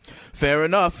tonight. Fair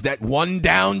enough. That 1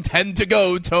 down, 10 to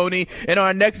go, Tony. In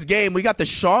our next game, we got the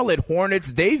Charlotte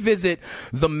Hornets. They visit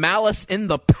the Malice in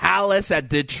the Palace at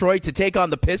Detroit to take on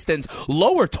the Pistons.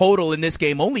 Lower total in this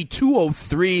game, only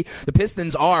 203. The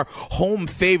Pistons are home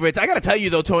favorites. I got to tell you,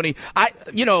 though, Tony, I'm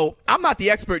not the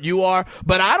expert you are,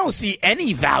 but I don't see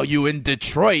any value in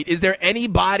Detroit. Is there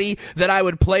anybody that I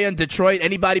would play in Detroit?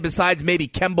 Anybody besides maybe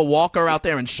Kemba Walker out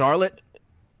there in Charlotte?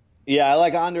 Yeah, I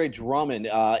like Andre Drummond.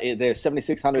 They're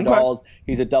 $7,600. Okay.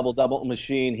 He's a double-double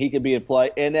machine. He could be in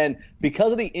play. And then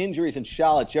because of the injuries in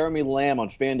Charlotte, Jeremy Lamb on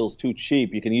FanDuel's too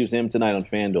cheap. You can use him tonight on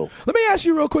FanDuel. Let me ask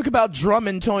you real quick about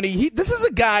Drummond, Tony. This is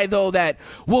a guy, though, that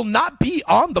will not be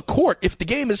on the court if the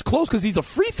game is close because he's a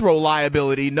free throw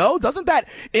liability. No? Doesn't that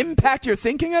impact your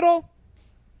thinking at all?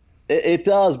 It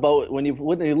does, but when you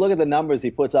look at the numbers he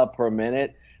puts up per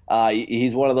minute,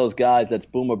 he's one of those guys that's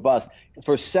boom or bust.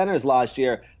 For centers last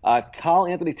year, Karl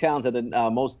Anthony Towns had the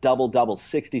most double-double,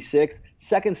 66.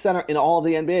 Second center in all of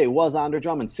the NBA was Andre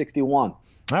Drummond, 61.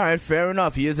 All right, fair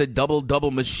enough. He is a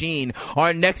double-double machine.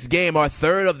 Our next game, our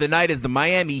third of the night, is the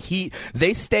Miami Heat.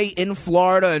 They stay in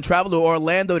Florida and travel to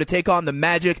Orlando to take on the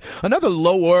Magic. Another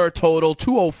lower total,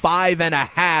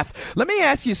 205.5. Let me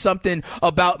ask you something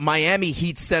about Miami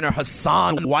Heat center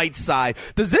Hassan Whiteside.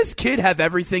 Does this kid have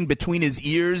everything between his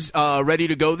ears ready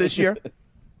to go this year?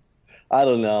 I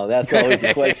don't know. That's always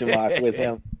a question mark with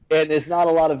him. And there's not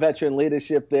a lot of veteran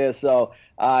leadership there, so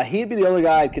he'd be the only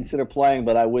guy I'd consider playing,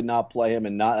 but I would not play him,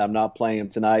 and I'm not playing him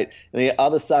tonight. And the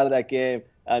other side of that game,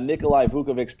 Nikolai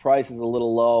Vukovic's price is a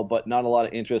little low, but not a lot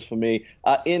of interest for me.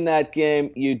 In that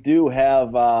game, you do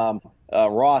have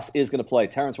Ross is going to play.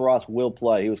 Terrence Ross will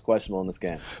play. He was questionable in this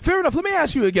game. Fair enough. Let me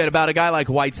ask you again about a guy like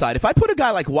Whiteside. If I put a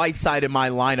guy like Whiteside in my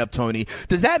lineup, Tony,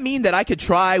 does that mean that I could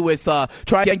try to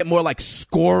get more like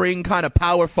scoring kind of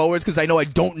power forwards because I know I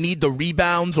don't need the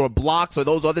rebounds or blocks or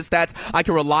those other stats? I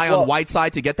can rely on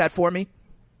Whiteside to get that for me?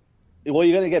 Well,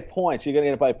 you're going to get points. You're going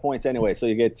to get it by points anyway. So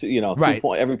you get 2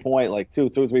 every point, like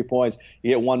 2 or 3 points.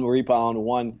 You get 1 rebound,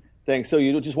 1 thing. So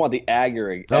you just want the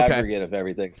aggregate of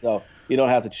everything. So you don't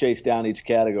have to chase down each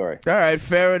category. All right,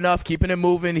 fair enough. Keeping it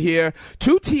moving here.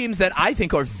 2 teams that I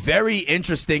think are very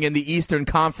interesting in the Eastern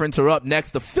Conference are up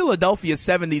next. The Philadelphia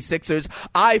 76ers.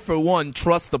 I, for one,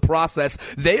 trust the process.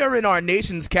 They are in our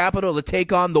nation's capital to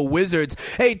take on the Wizards.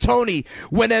 Hey, Tony,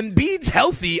 when Embiid's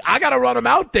healthy, I got to run him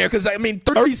out there because,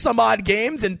 30-some-odd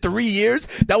games in 3 years,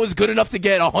 that was good enough to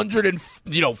get $40,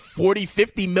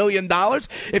 $50 million.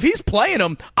 If he's playing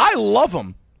him, I love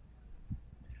him.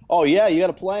 Oh, yeah, you got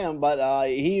to play him. But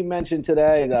he mentioned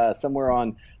today somewhere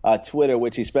on Twitter,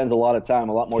 which he spends a lot of time,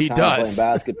 playing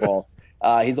basketball.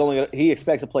 He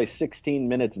expects to play 16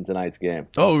 minutes in tonight's game.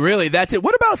 Oh, really? That's it.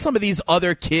 What about some of these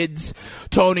other kids,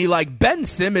 Tony, like Ben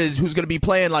Simmons, who's going to be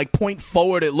playing like point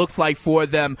forward, it looks like, for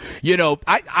them?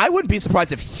 I wouldn't be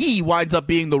surprised if he winds up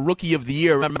being the rookie of the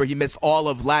year. Remember, he missed all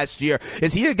of last year.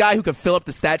 Is he a guy who could fill up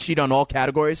the stat sheet on all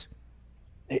categories?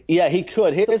 Yeah, he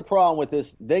could. Here's the problem with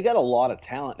this. They got a lot of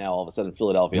talent now all of a sudden in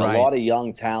Philadelphia, right. A lot of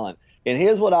young talent. And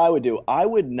here's what I would do. I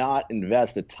would not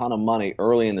invest a ton of money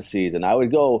early in the season. I would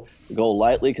go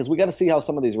lightly because we got to see how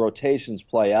some of these rotations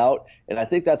play out. And I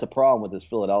think that's a problem with this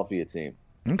Philadelphia team.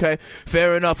 Okay,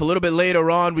 fair enough. A little bit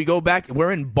later on, we go back.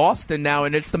 We're in Boston now,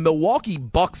 and it's the Milwaukee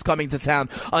Bucks coming to town.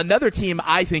 Another team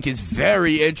I think is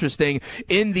very interesting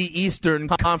in the Eastern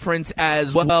Conference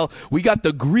as well. We got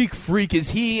the Greek Freak. Is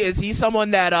he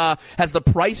someone that has the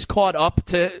price caught up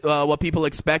to what people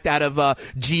expect out of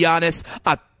Giannis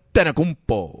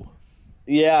Antetokounmpo?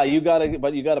 Yeah, you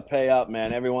gotta pay up,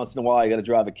 man. Every once in a while, you gotta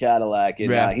drive a Cadillac,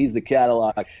 and he's the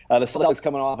Cadillac. The Celtics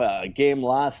coming off a game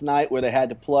last night where they had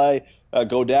to play,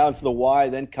 go down to the wire,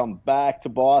 then come back to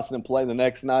Boston and play the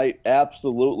next night.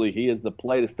 Absolutely, he is the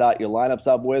play to start your lineups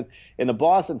up with. And the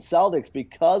Boston Celtics,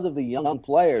 because of the young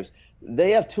players,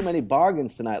 they have too many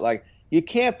bargains tonight. Like, you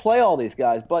can't play all these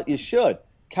guys, but you should.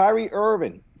 Kyrie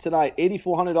Irving tonight,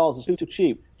 $8,400 is too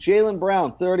cheap. Jaylen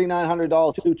Brown,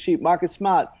 $3,900 too cheap. Marcus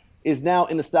Smart is now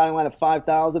in the starting line at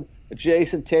 $5,000.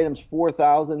 Jason Tatum's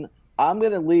 $4,000. I'm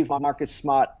going to leave Marcus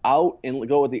Smart out and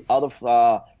go with the other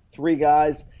three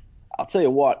guys. I'll tell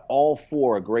you what, all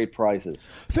four are great prices.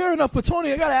 Fair enough, but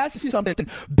Tony, I got to ask you something.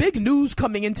 Big news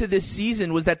coming into this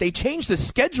season was that they changed the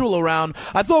schedule around.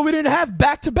 I thought we didn't have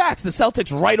back-to-backs. The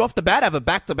Celtics right off the bat have a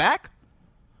back-to-back?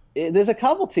 There's a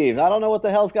couple teams. I don't know what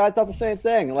the hell's got. I thought the same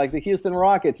thing. Like the Houston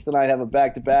Rockets tonight have a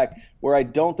back-to-back where I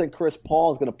don't think Chris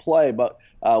Paul is going to play, but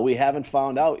we haven't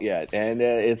found out yet. And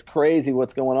it's crazy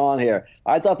what's going on here.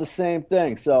 I thought the same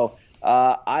thing. So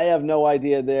I have no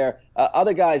idea there.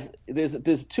 Other guys,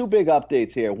 there's two big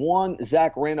updates here. One,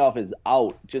 Zach Randolph is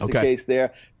out, just in case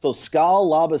there. So Skal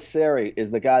Labissiere is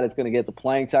the guy that's going to get the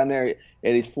playing time there,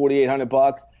 and he's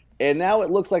 $4,800. And now it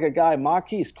looks like a guy,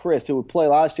 Marquise Chris, who would play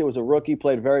last year, was a rookie,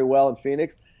 played very well in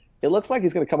Phoenix. It looks like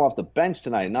he's going to come off the bench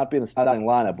tonight and not be in the starting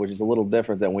lineup, which is a little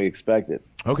different than we expected.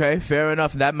 Okay, fair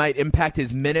enough. That might impact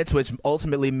his minutes, which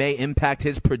ultimately may impact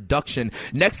his production.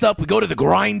 Next up, we go to the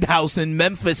Grindhouse in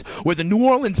Memphis, where the New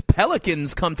Orleans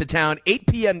Pelicans come to town. 8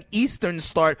 p.m. Eastern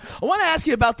start. I want to ask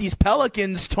you about these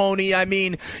Pelicans, Tony. I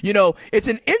mean, you know, it's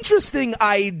an interesting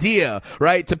idea,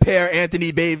 right, to pair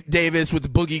Anthony Davis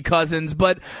with Boogie Cousins,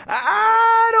 but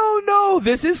I don't know.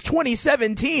 This is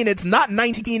 2017. It's not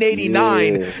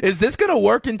 1989. Yeah. Is this going to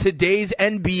work in today's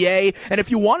NBA? And if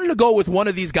you wanted to go with one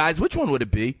of these guys, which one would it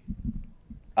be?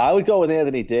 I would go with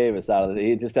Anthony Davis.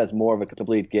 He just has more of a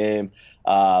complete game.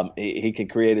 He can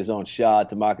create his own shot.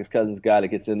 DeMarcus Cousins guy that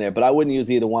gets in there. But I wouldn't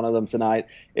use either one of them tonight.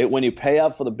 When you pay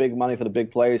up for the big money for the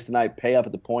big players tonight, pay up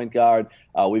at the point guard.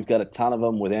 We've got a ton of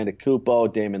them with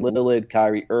Antetokounmpo, Damian Lillard,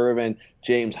 Kyrie Irving,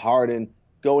 James Harden.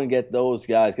 Go and get those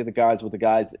guys. Get the guys with the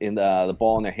guys in the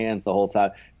ball in their hands the whole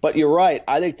time. But you're right.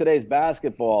 I think today's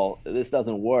basketball, this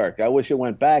doesn't work. I wish it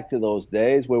went back to those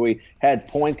days where we had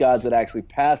point guards that actually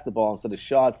passed the ball instead of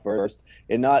shot first,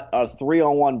 and not a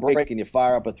 3-on-1 break and you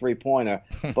fire up a three-pointer.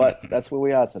 But that's where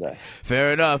we are today.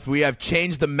 Fair enough. We have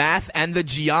changed the math and the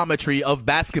geometry of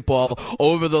basketball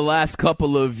over the last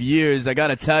couple of years. I got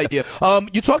to tell you.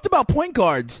 You talked about point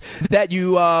guards that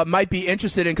you might be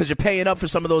interested in because you're paying up for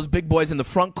some of those big boys in the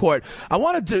front court. I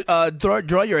want to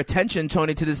draw your attention,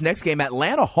 Tony, to this next game.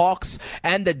 Atlanta Hawks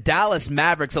and the Dallas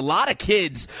Mavericks. A lot of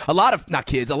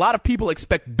people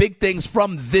expect big things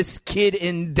from this kid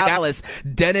in Dallas,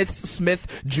 Dennis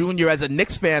Smith Jr. As a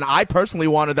Knicks fan, I personally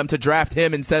wanted them to draft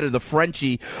him instead of the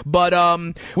Frenchie. But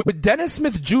with Dennis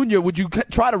Smith Jr., would you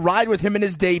try to ride with him in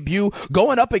his debut,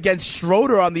 going up against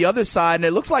Schroeder on the other side? And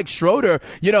it looks like Schroeder,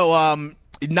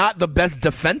 not the best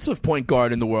defensive point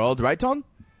guard in the world, right, Tom?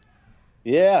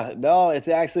 Yeah, no, it's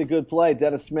actually a good play.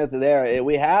 Dennis Smith there.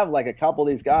 We have like a couple of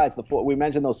these guys. We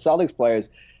mentioned those Celtics players,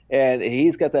 and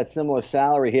he's got that similar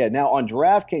salary here. Now on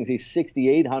DraftKings, he's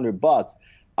 $6,800.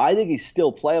 I think he's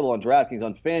still playable on DraftKings.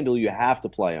 On FanDuel, you have to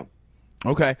play him.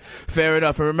 Okay, fair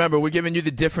enough. And remember, we're giving you the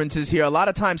differences here. A lot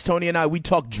of times, Tony and I, we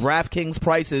talk DraftKings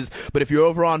prices, but if you're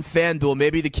over on FanDuel,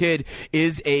 maybe the kid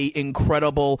is a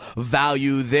incredible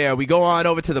value there. We go on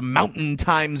over to the Mountain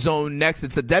Time Zone next.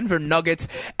 It's the Denver Nuggets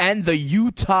and the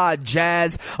Utah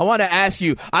Jazz. I want to ask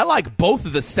you, I like both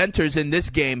of the centers in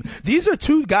this game. These are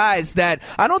two guys that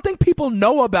I don't think people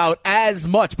know about as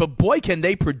much, but boy, can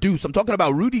they produce. I'm talking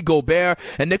about Rudy Gobert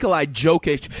and Nikola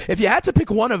Jokic. If you had to pick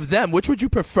one of them, which would you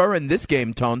prefer in this game,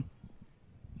 Tone?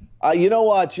 You know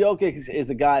what? Jokic is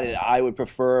a guy that I would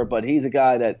prefer, but he's a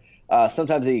guy that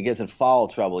sometimes he gets in foul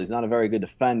trouble. He's not a very good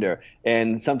defender,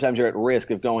 and sometimes you're at risk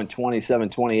of going 27,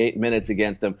 28 minutes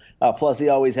against him. Plus, he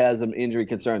always has some injury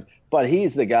concerns. But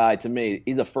he's the guy, to me,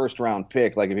 he's a first-round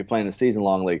pick, like if you're playing the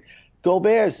season-long league.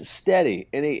 Gobert's steady,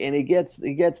 and he gets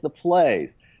the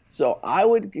plays. So I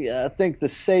would think the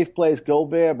safe play is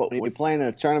Gobert, but when you're playing in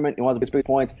a tournament, you want the big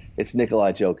points, it's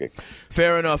Nikola Jokic.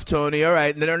 Fair enough, Tony. All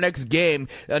right, and then our next game,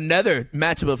 another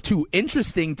matchup of two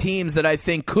interesting teams that I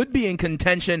think could be in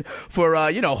contention for,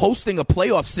 hosting a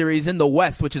playoff series in the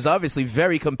West, which is obviously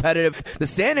very competitive. The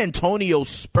San Antonio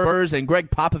Spurs and Greg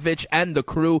Popovich and the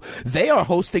crew, they are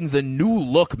hosting the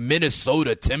new-look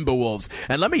Minnesota Timberwolves.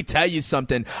 And let me tell you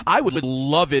something. I would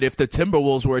love it if the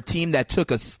Timberwolves were a team that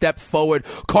took a step forward.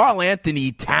 Karl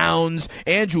Anthony Towns,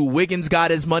 Andrew Wiggins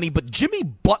got his money, but Jimmy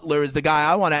Butler is the guy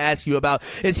I want to ask you about.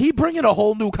 Is he bringing a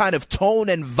whole new kind of tone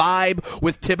and vibe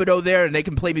with Thibodeau there, and they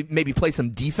can maybe play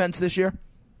some defense this year?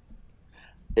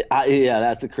 Yeah,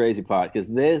 that's the crazy part, because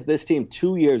this team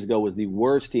 2 years ago was the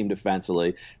worst team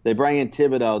defensively. They bring in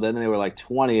Thibodeau, then they were like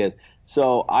 20th.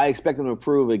 So I expect them to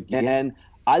improve again.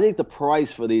 I think the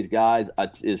price for these guys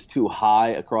is too high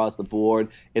across the board.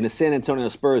 And the San Antonio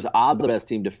Spurs are the best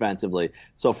team defensively.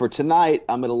 So for tonight,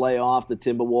 I'm going to lay off the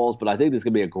Timberwolves, but I think this is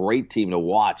going to be a great team to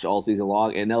watch all season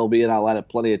long, and they'll be in our lineup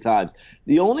plenty of times.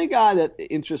 The only guy that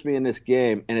interests me in this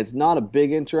game, and it's not a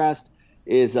big interest,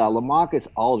 is LaMarcus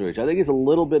Aldridge. I think he's a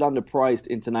little bit underpriced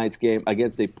in tonight's game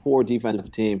against a poor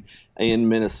defensive team in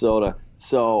Minnesota.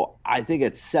 So I think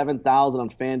at $7,000 on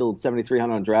FanDuel and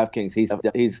 $7,300 on DraftKings,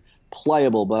 he's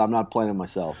playable, but I'm not playing him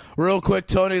myself. Real quick,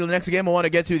 Tony, the next game I want to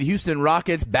get to, the Houston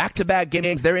Rockets, back-to-back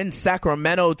games. They're in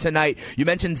Sacramento tonight. You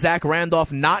mentioned Zach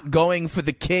Randolph not going for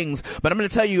the Kings, but I'm going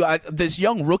to tell you, this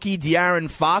young rookie,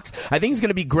 De'Aaron Fox, I think he's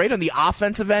going to be great on the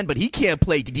offensive end, but he can't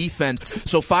play defense.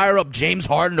 So fire up James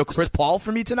Harden or Chris Paul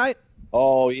for me tonight.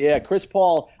 Oh, yeah, Chris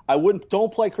Paul.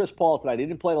 Don't play Chris Paul tonight. He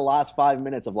didn't play the last 5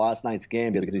 minutes of last night's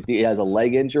game because he has a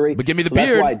leg injury. But give me the beard.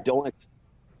 That's why I don't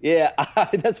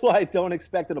that's why I don't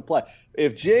expect him to play.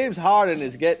 If James Harden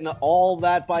is getting all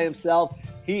that by himself,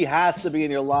 he has to be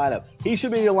in your lineup. He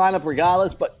should be in your lineup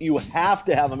regardless, but you have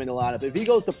to have him in your lineup. If he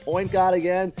goes to point guard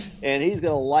again, and he's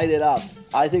going to light it up,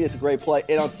 I think it's a great play.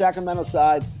 And on Sacramento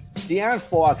side, De'Aaron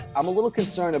Fox, I'm a little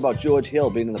concerned about George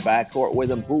Hill being in the backcourt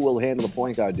with him. Who will handle the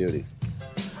point guard duties?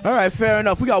 All right, fair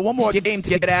enough. We got one more game to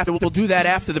get after. We'll do that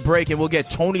after the break, and we'll get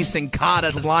Tony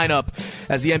Sincata's lineup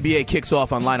as the NBA kicks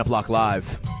off on Lineup Lock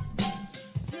Live.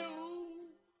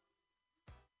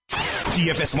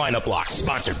 DFS Lineup Lock,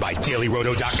 sponsored by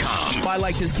DailyRoto.com. I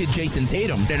like this kid Jason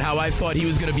Tatum and how I thought he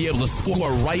was going to be able to score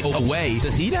right away.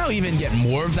 Does he now even get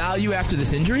more value after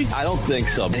this injury? I don't think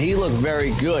so. He looked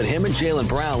very good. Him and Jaylen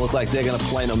Brown look like they're going to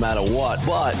play no matter what.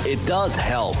 But it does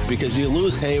help because you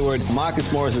lose Hayward.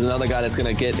 Marcus Morris is another guy that's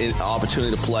going to get an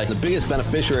opportunity to play. The biggest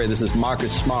beneficiary of this is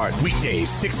Marcus Smart. Weekdays,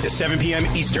 6 to 7 p.m.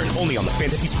 Eastern, only on the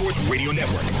Fantasy Sports Radio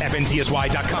Network.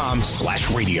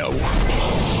 FNTSY.com/radio.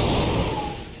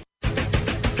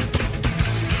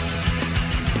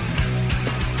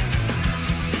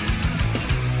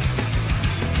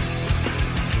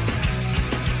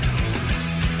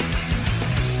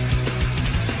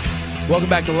 Welcome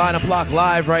back to Lineup Lock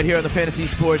Live right here on the Fantasy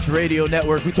Sports Radio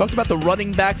Network. We talked about the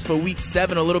running backs for Week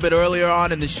 7 a little bit earlier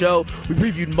on in the show. We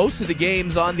previewed most of the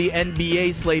games on the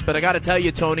NBA slate, but I got to tell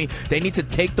you, Tony, they need to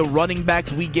take the running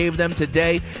backs we gave them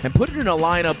today and put it in a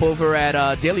lineup over at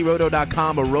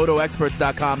DailyRoto.com or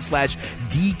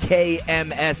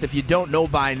RotoExperts.com/DKMS. If you don't know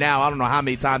by now, I don't know how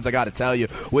many times I got to tell you,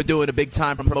 we're doing a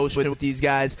big-time promotion with these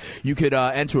guys. You could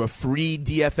enter a free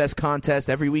DFS contest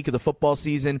every week of the football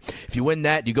season. If you win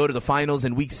that, you go to the finals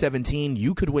in Week 17.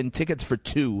 You could win tickets for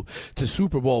 2 to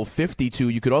Super Bowl 52.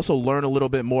 You could also learn a little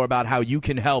bit more about how you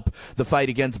can help the fight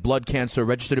against blood cancer.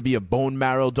 Register to be a bone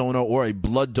marrow donor or a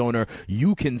blood donor.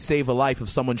 You can save a life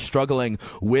of someone struggling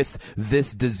with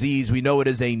this disease. We know it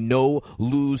is a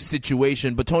no-lose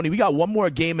situation. But, Tony, we got one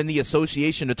more game in the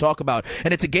association to talk about,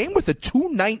 and it's a game with a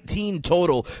 219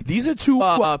 total. These are two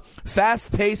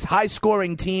fast-paced,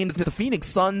 high-scoring teams, the Phoenix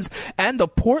Suns and the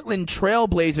Portland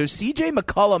Trailblazers. C.J.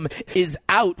 McCollum is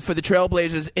out for the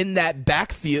Trailblazers in that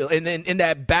backfield, in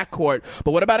that backcourt.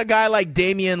 But what about a guy like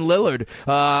Damian Lillard?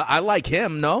 I like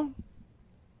him, no?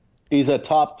 He's a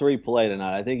top 3 play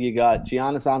tonight. I think you got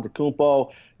Giannis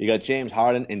Antetokounmpo, you got James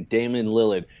Harden, and Damian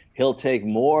Lillard. He'll take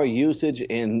more usage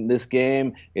in this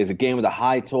game. It's a game with a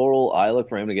high total. I look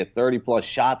for him to get 30-plus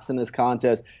shots in this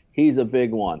contest. He's a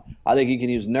big one. I think you can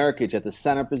use Nurkic at the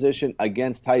center position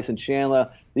against Tyson Chandler.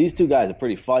 These two guys are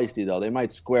pretty feisty, though. They might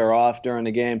square off during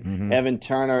the game. Mm-hmm. Evan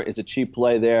Turner is a cheap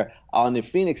play there. On the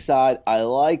Phoenix side, I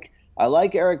like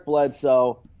Eric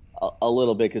Bledsoe a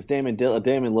little bit because Damian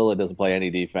Lillard doesn't play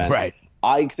any defense. Right.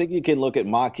 I think you can look at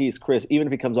Marquise Chris. Even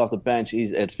if he comes off the bench,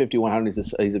 he's at 5,100.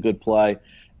 He's a good play.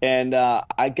 And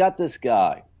I got this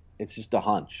guy. It's just a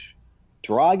hunch.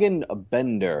 Dragan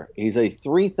Bender. He's a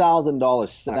 $3,000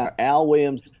 center. Al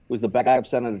Williams was the backup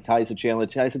center to Tyson Chandler.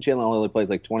 Tyson Chandler only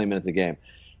plays like 20 minutes a game.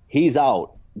 He's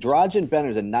out. Dragan Bender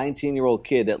is a 19-year-old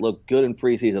kid that looked good in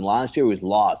preseason. Last year he was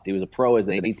lost. He was a pro as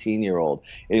an 18-year-old.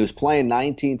 And he was playing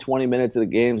 19, 20 minutes of the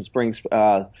games during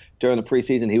the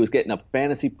preseason. He was getting a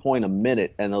fantasy point a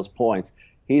minute and those points.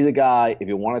 He's a guy, if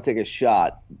you want to take a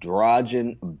shot,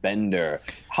 Dragan Bender.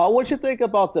 What you think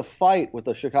about the fight with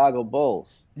the Chicago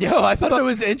Bulls? Yo, I thought it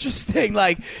was interesting.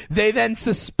 Like, they then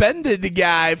suspended the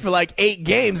guy for like 8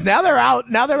 games. Now they're out.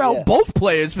 Both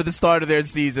players for the start of their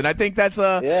season. I think that's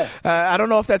I don't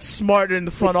know if that's smart in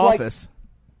the front office.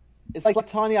 It's like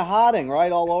Tanya Harding,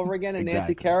 right, all over again, and Exactly.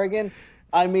 Nancy Kerrigan.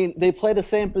 I mean, they play the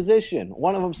same position.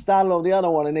 One of them started over the other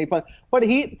one, and they play. But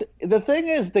the thing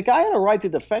is, the guy had a right to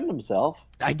defend himself.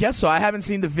 I guess so. I haven't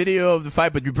seen the video of the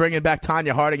fight, but you're bringing back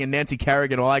Tanya Harding and Nancy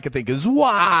Kerrigan. All I can think is,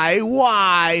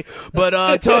 why?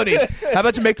 But, Tony, how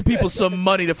about you make the people some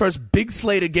money? The first big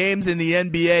slate of games in the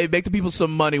NBA. Make the people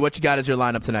some money. What you got as your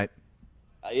lineup tonight?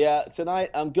 Yeah, tonight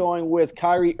I'm going with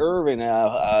Kyrie Irving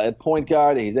at point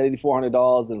guard. He's at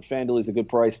 $8,400, and FanDuel is a good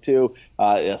price too.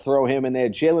 Throw him in there.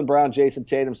 Jaylen Brown, Jason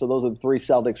Tatum. So those are the 3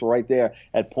 Celtics right there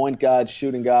at point guard,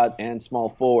 shooting guard, and small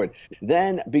forward.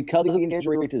 Then, because of the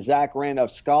injury to Zach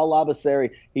Randolph, Skal Labissiere,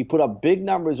 he put up big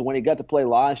numbers when he got to play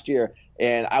last year,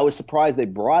 and I was surprised they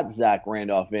brought Zach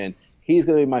Randolph in. He's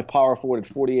going to be my power forward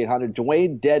at $4,800.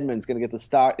 Dwayne Dedmon's going to get the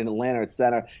start in Atlanta at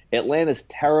center. Atlanta's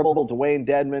terrible. Dwayne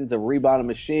Dedmon's a rebounding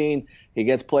machine. He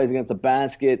gets plays against the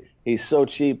basket. He's so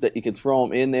cheap that you can throw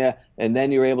him in there. And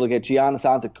then you're able to get Giannis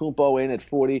Antetokounmpo in at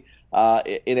 40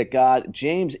 in a guard.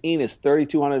 James Ennis,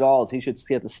 $3,200. He should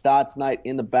get the start tonight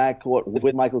in the backcourt with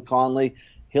Michael Conley.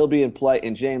 He'll be in play,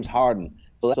 and James Harden.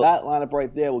 So that lineup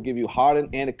right there will give you Harden,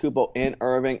 Antetokounmpo, and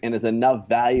Irving, and there's enough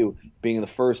value being in the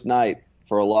first night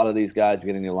for a lot of these guys to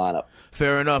get in your lineup.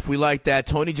 Fair enough. We like that.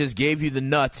 Tony just gave you the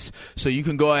nuts, so you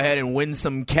can go ahead and win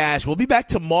some cash. We'll be back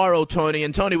tomorrow, Tony.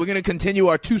 And, Tony, we're going to continue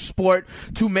our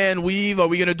two-man weave. Are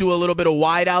we going to do a little bit of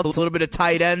wideouts, a little bit of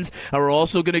tight ends? And we're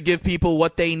also going to give people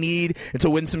what they need to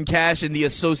win some cash in the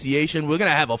association. We're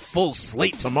going to have a full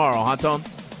slate tomorrow, huh, Tony?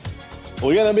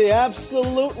 We're going to be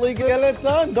absolutely get it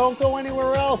done. Don't go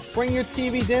anywhere else. Bring your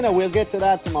TV dinner. We'll get to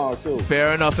that tomorrow, too.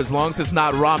 Fair enough. As long as it's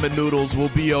not ramen noodles, we'll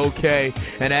be okay.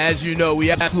 And as you know, we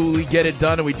absolutely get it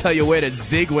done, and we tell you where to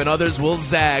zig when others will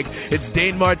zag. It's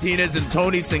Dane Martinez and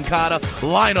Tony Sincata.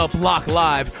 Lineup Lock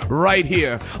Live right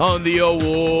here on the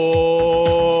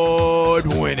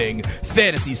award-winning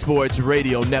Fantasy Sports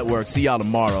Radio Network. See y'all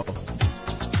tomorrow.